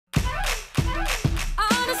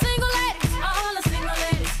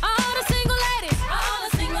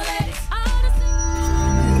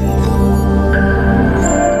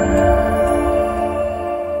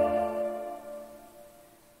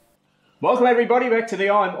everybody, back to the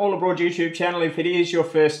I'm All Abroad YouTube channel. If it is your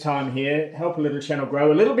first time here, help a little channel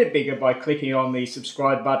grow a little bit bigger by clicking on the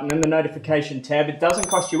subscribe button and the notification tab. It doesn't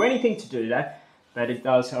cost you anything to do that, but it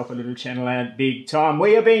does help a little channel out big time.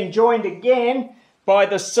 We are being joined again by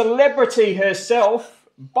the celebrity herself,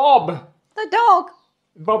 Bob. The dog.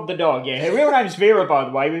 Bob the dog, yeah. Her real name's Vera, by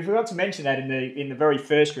the way. We forgot to mention that in the very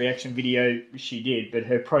first reaction video she did, but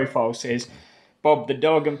her profile says Bob the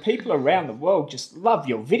dog, and people around the world just love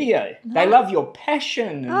your video. They love your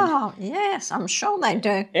passion. Oh, yes, I'm sure they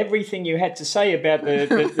do. Everything you had to say about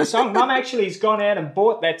the song. Mum actually has gone out and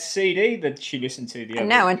bought that CD that she listened to the other day.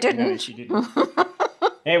 No, I didn't. No, she didn't.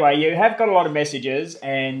 Anyway, you have got a lot of messages,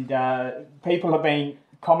 and people have been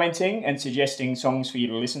commenting and suggesting songs for you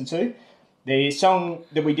to listen to. The song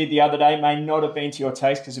that we did the other day may not have been to your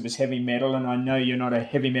taste because it was heavy metal, and I know you're not a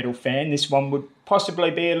heavy metal fan. This one would possibly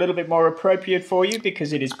be a little bit more appropriate for you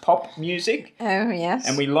because it is pop music. Oh, yes.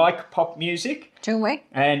 And we like pop music. Do we?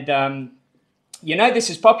 And you know this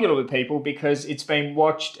is popular with people because it's been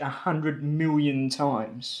watched 100 million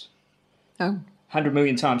times. Oh. 100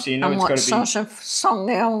 million times, so you know and it's got to be... what sort of song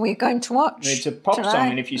are we going to watch? It's a pop song,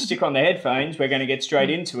 and if you stick on the headphones, we're going to get straight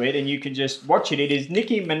into it, and you can just watch it. It is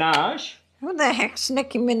Nicki Minaj. Who the heck's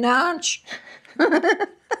Nicki Minaj?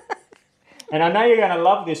 And I know you're going to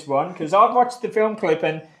love this one because I've watched the film clip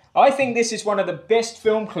and I think this is one of the best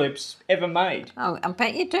film clips ever made. Oh, I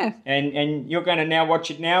bet you do. And you're going to now watch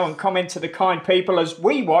it now and comment to the kind people as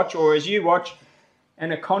we watch or as you watch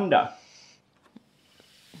Anaconda.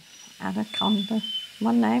 Anaconda.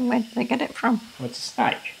 What name? Where did they get it from? Well, it's a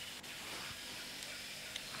snake.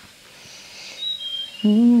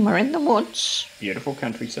 We're in the woods. Beautiful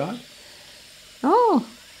countryside. Oh,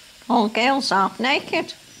 all girls half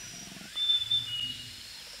naked.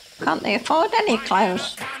 Can't they afford any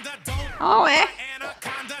clothes? Oh, eh?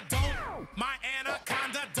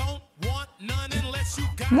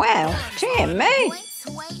 Well, dear me.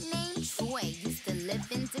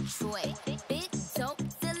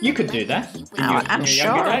 You could do that. I'm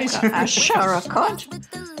sure I could.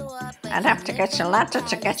 I'd have to get a ladder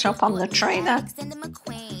to get up on the tree then.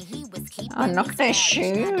 Oh, look at their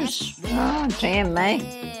shoes. Oh, dear me.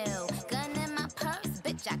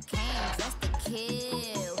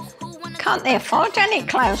 Can't they afford any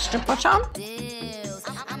clothes to put on?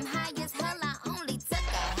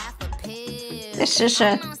 This is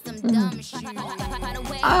a...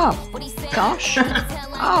 Oh, gosh.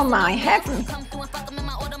 Oh, my heaven.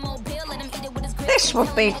 This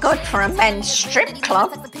would be good for a men's strip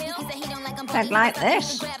club. They'd like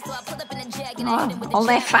this. Oh, all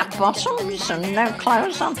their fat bottoms and no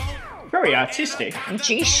clothes on. Very artistic. And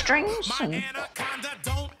G-strings and...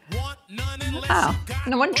 Oh,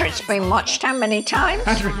 no wonder it's been watched how many times?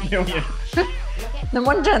 100 million. No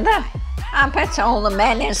wonder that. I bet all the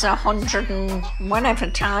men is 100 and whatever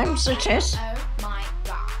times it is.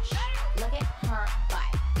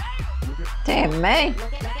 Dear me.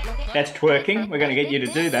 That's twerking. We're going to get you to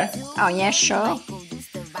do that. Oh, yeah, sure.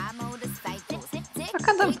 Look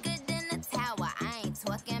at them.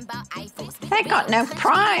 They got no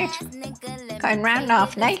pride. Going round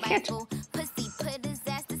half naked.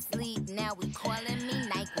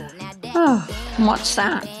 Oh, what's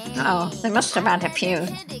that? Oh, they must have had a few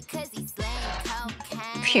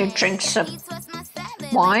drinks of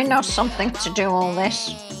wine or something to do all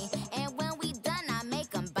this.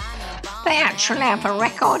 They actually have a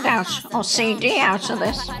record out or CD out of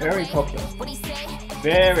this. Very popular.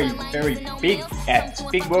 Very, very big act.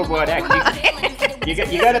 Big worldwide act. You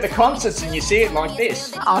go to the concerts and you see it like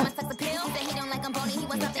this. Oh.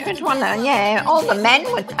 Good one, yeah. All the men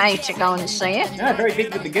would pay to go and see it. No, very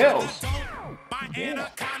big with the girls. Yeah.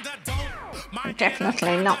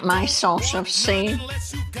 Definitely not my sort of scene.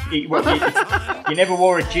 You never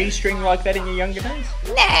wore a G-string like that in your younger days?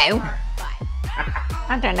 No.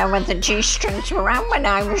 I don't know whether G-strings were around when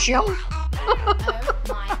I was young.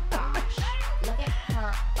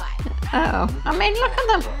 Oh, I mean, look at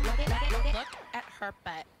them.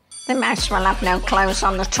 They might as well have no clothes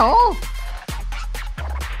on at all.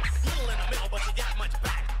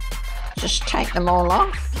 Just take them all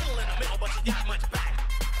off.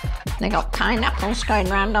 They got pineapples going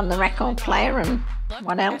round on the record player and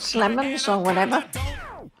what else? Lemons or whatever.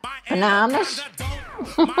 Bananas.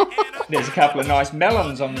 There's a couple of nice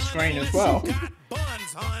melons on the screen as well.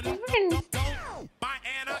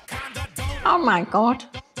 Oh my God.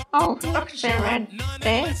 Oh, look at their head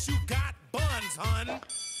there.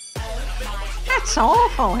 That's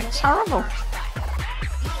awful. It's horrible.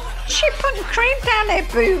 She putting cream down her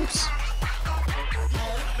boobs.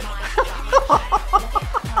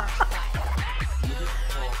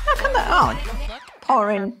 Look at that. Oh,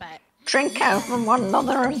 pouring drink over one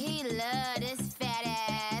another and...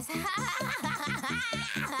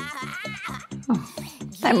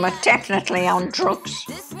 They were definitely on drugs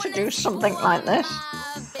to do something like this.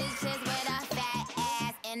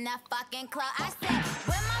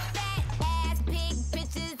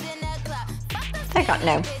 They got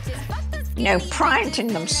no pride in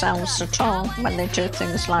themselves at all when they do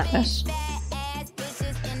things like this.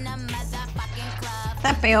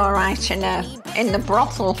 They'd be all right in the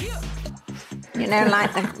brothel. You know,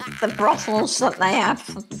 like the brothels that they have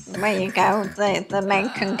where you go, the men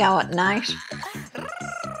can go at night.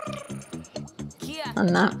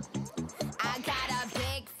 And that.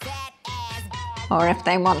 Or if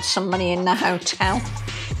they want somebody in the hotel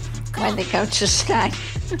where they go to stay.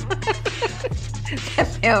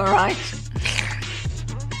 They'd be all right.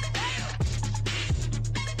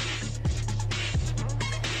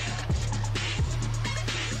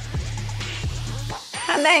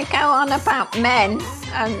 And they go on about men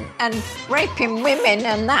and raping women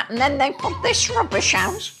and that, and then they put this rubbish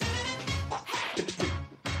out.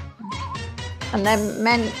 And then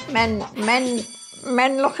men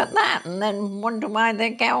look at that and then wonder why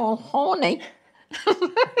they get all horny.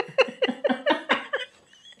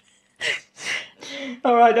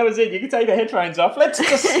 All right, that was it. You can take the headphones off. Let's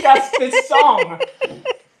discuss this song.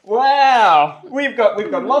 Wow, we've got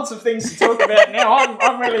lots of things to talk about now.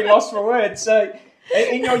 I'm really lost for words. So,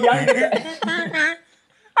 in your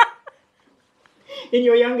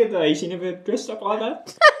younger days, you never dressed up like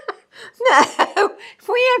that? No, if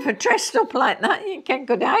we ever dressed up like that, you'd get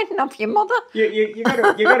good hiding off your mother. You got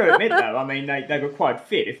to admit though. I mean, they were quite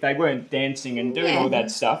fit. If they weren't dancing and doing all that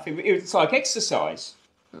stuff, it was like exercise.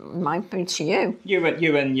 Might be to you. You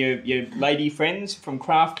and your lady friends from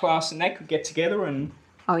craft class and that could get together and...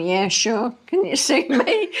 Oh yeah, sure. Can you see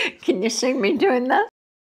me? Can you see me doing that?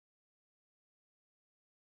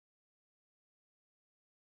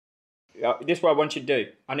 This is what I want you to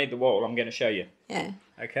do. I need the wall. I'm going to show you. Yeah.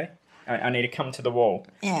 Okay? I need to come to the wall.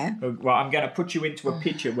 Yeah. Well, I'm going to put you into a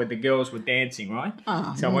picture where the girls were dancing, right?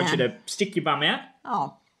 Oh, so I want you to stick your bum out.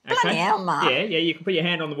 Oh, bloody hell, Mark. Yeah, you can put your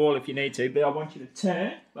hand on the wall if you need to, but I want you to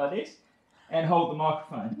turn like this and hold the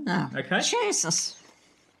microphone. Oh, okay? Jesus.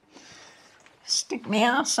 Stick my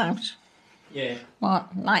arse out. Yeah.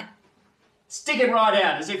 What, like... Stick it right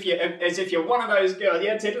out, as if you're one of those girls.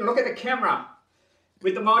 Yeah, look at the camera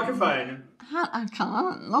with the microphone. I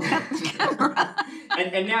can't look at the camera.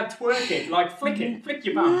 and now twerk it, like flick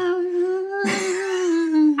your bum.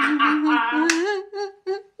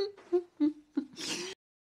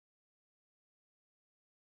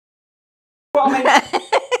 Well, I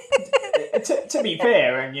mean, to be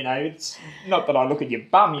fair, and you know, it's not that I look at your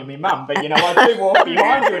bum, you're my mum, but you know, I do walk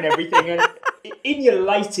behind you and everything. And in your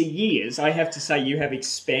later years, I have to say you have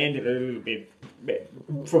expanded a little bit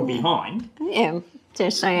from behind. Yeah. To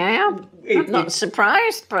say I am. I'm not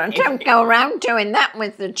surprised, but I don't go around doing that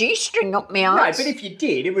with the G-string up my arse. No, but if you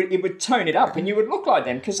did, it would tone it up and you would look like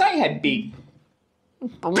them, because they had big...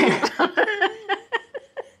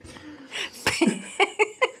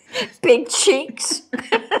 big cheeks.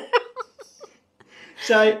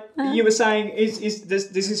 So, you were saying, does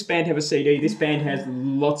this band have a CD? This band has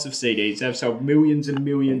lots of CDs. They've sold millions and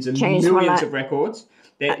millions and millions of records.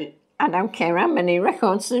 I don't care how many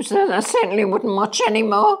records there's. I certainly wouldn't watch any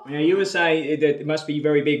more. Now, you were saying that it must be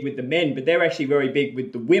very big with the men, but they're actually very big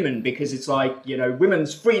with the women, because it's like, you know,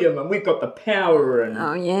 women's freedom and we've got the power and...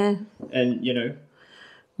 Oh, yeah. And, you know...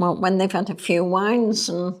 Well, when they've had a few wines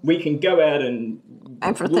and... We can go out and...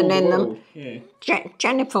 Everything in them. Yeah.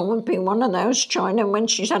 Jennifer would be one of those, joining when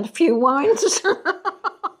she's had a few wines.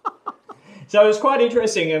 So it was quite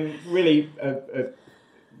interesting and really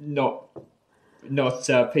not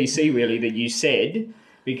PC really that you said,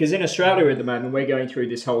 because in Australia at the moment we're going through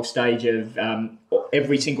this whole stage of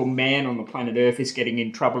every single man on the planet Earth is getting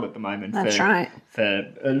in trouble at the moment. That's right.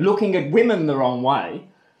 For looking at women the wrong way.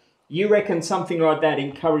 You reckon something like that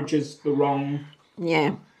encourages the wrong...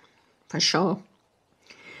 Yeah, for sure.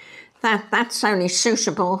 That's only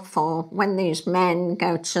suitable for when these men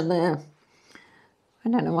go to the... I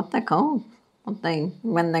don't know what they're called.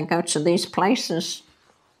 When they go to these places.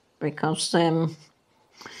 Because...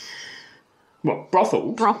 What,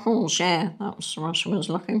 brothels? Brothels, yeah. That was what I was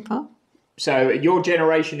looking for. So your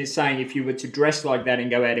generation is saying if you were to dress like that and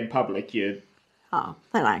go out in public, you... Oh,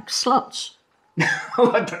 they're like sluts. I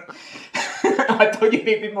thought you'd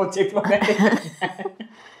be a bit more diplomatic than that.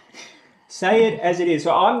 Say it as it is.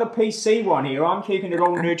 So I'm the PC one here. I'm keeping it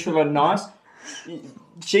all neutral and nice.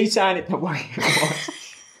 She's saying it the way it was.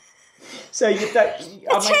 So you don't...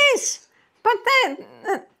 It is. But then...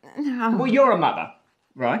 Well, you're a mother,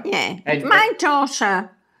 right? Yeah. And my daughter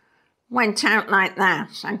went out like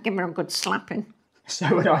that, I'd give her a good slapping.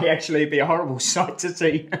 So would I actually be a horrible sight to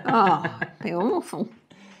see? Oh, it'd be awful.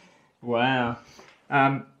 Wow.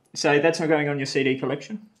 So that's not going on your CD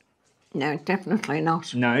collection? No, definitely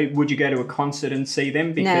not. No. Would you go to a concert and see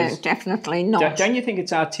them? No, definitely not. Don't you think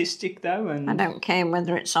it's artistic, though? I don't care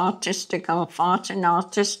whether it's artistic or farting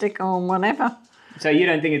artistic or whatever. So you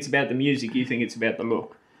don't think it's about the music, you think it's about the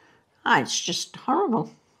look? It's just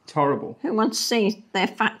horrible. It's horrible. Who wants to see their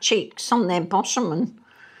fat cheeks on their bottom? And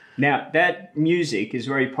now, that music is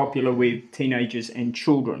very popular with teenagers and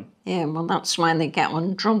children. yeah, well, that's why they get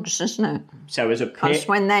on drugs, isn't it? So as a Because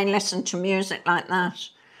when they listen to music like that,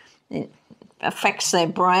 it affects their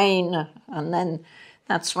brain, and then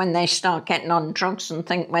that's when they start getting on drugs and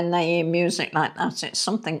think when they hear music like that, it's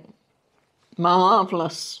something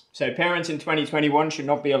marvellous. So parents in 2021 should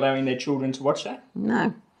not be allowing their children to watch that?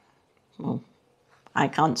 No. Well, I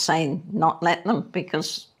can't say not let them,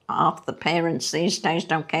 because half the parents these days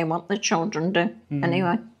don't care what the children do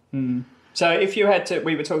anyway. So if you had to,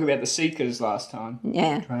 we were talking about the Seekers last time.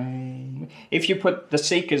 Yeah. If you put the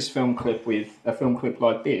Seekers film clip with a film clip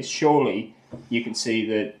like this, surely you can see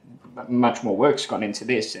that much more work's gone into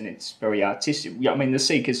this, and it's very artistic. I mean, the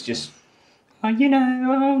Seekers just, I'll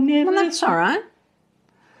never... Well, that's all right.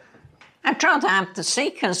 I'd rather have the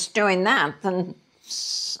Seekers doing that than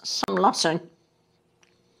some lot of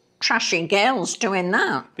trashy girls doing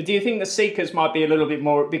that. But do you think the Seekers might be a little bit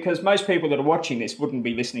more... Because most people that are watching this wouldn't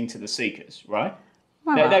be listening to the Seekers, right?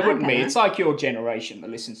 Well, they wouldn't be. It's like your generation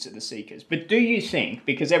that listens to the Seekers. But do you think,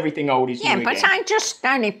 because everything old is new Yeah, but again... I just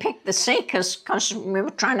only picked the Seekers because we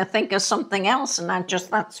were trying to think of something else, and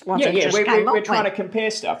that's what I just came up we're trying to with.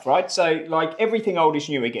 compare stuff, right? So, like, everything old is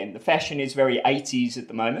new again. The fashion is very 80s at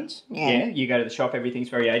the moment. Yeah. You go to the shop, everything's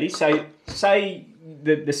very 80s. So, say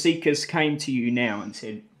the Seekers came to you now and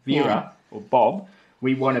said, Vera or Bob,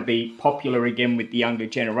 we want to be popular again with the younger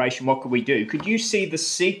generation. What could we do? Could you see the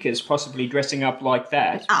Seekers possibly dressing up like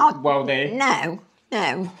that while they're... No.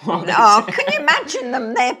 Oh, can you imagine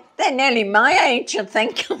them? They're nearly my age, I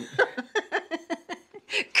think.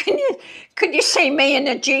 Could you see me in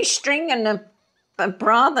a G-string and a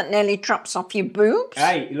bra that nearly drops off your boobs?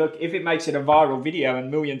 Hey, look, if it makes it a viral video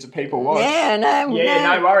and millions of people watch... Yeah, no.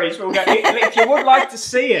 no worries. We'll go. If you would like to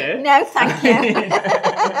see it... No, thank you.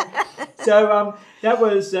 So that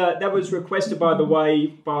was requested, by the way,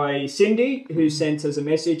 by Cindy, who sent us a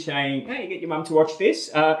message saying, hey, get your mum to watch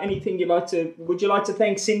this. Anything would you like to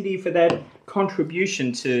thank Cindy for that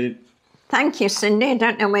contribution to... Thank you, Cindy. I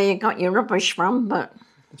don't know where you got your rubbish from, but...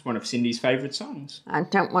 It's one of Cindy's favourite songs. I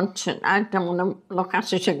don't want to look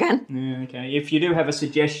at it again. Yeah, okay. If you do have a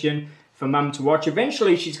suggestion for mum to watch,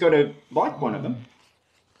 eventually she's got to like one of them.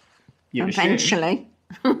 Eventually.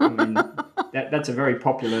 I mean, that's a very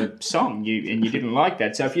popular song, and you didn't like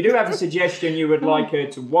that. So if you do have a suggestion you would like her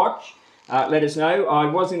to watch, let us know. I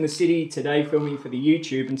was in the city today filming for the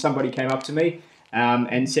YouTube, and somebody came up to me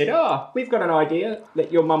and said, we've got an idea.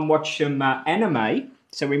 Let your mum watch some anime,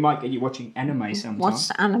 so we might get you watching anime sometime.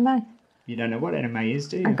 What's anime? You don't know what anime is,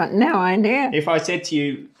 do you? I've got no idea. If I said to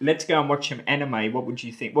you, let's go and watch some anime, what would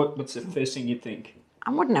you think? What's the first thing you'd think? I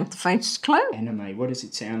wouldn't have the faintest clue. Anime, what does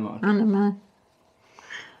it sound like? Anime.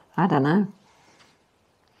 I don't know.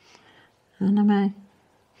 Anime.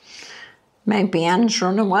 Maybe Anne's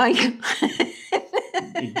Run Away.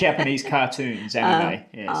 Japanese cartoons, anime.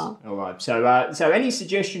 Yes. All right. So any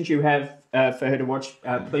suggestions you have for her to watch,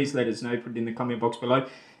 please let us know. Put it in the comment box below.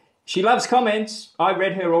 She loves comments. I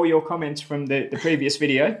read her all your comments from the previous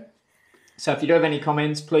video. So if you do have any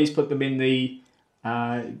comments, please put them in the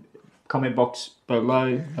comment box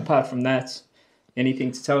below. Apart from that,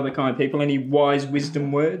 anything to tell the kind people? Any wise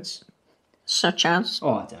wisdom words? Such as?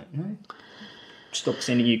 Oh, I don't know. Stop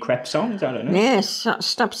sending you crap songs? I don't know. Yes,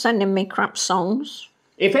 stop sending me crap songs.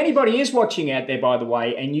 If anybody is watching out there, by the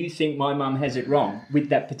way, and you think my mum has it wrong with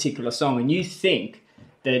that particular song, and you think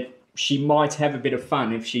that she might have a bit of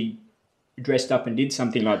fun if she dressed up and did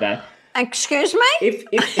something like that. Excuse me?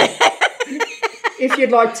 If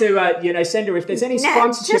you'd like to, send her, if there's any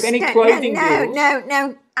sponsorship, any clothing deals.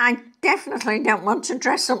 No, I definitely don't want to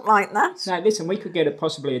dress up like that. No, listen, we could get it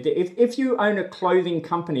possibly. If you own a clothing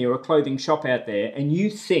company or a clothing shop out there and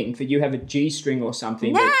you think that you have a G-string or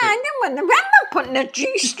something. No, I don't remember putting a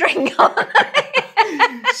G-string on.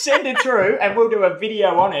 Send it through and we'll do a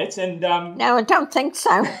video on it. And No, I don't think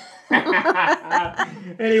so.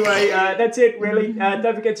 Anyway, that's it really.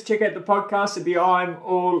 Don't forget to check out the podcast, the I'm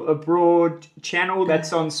All Abroad channel.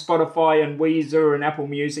 That's on Spotify and Weezer and Apple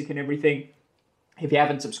Music and everything. If you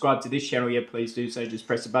haven't subscribed to this channel yet, please do so. Just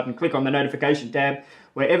press the button, click on the notification tab.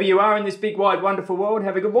 Wherever you are in this big, wide, wonderful world,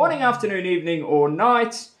 have a good morning, afternoon, evening or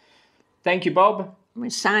night. Thank you, Bob. We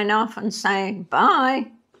sign off and say bye.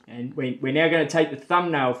 And we're now going to take the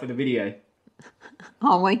thumbnail for the video.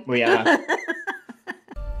 Are we? We are.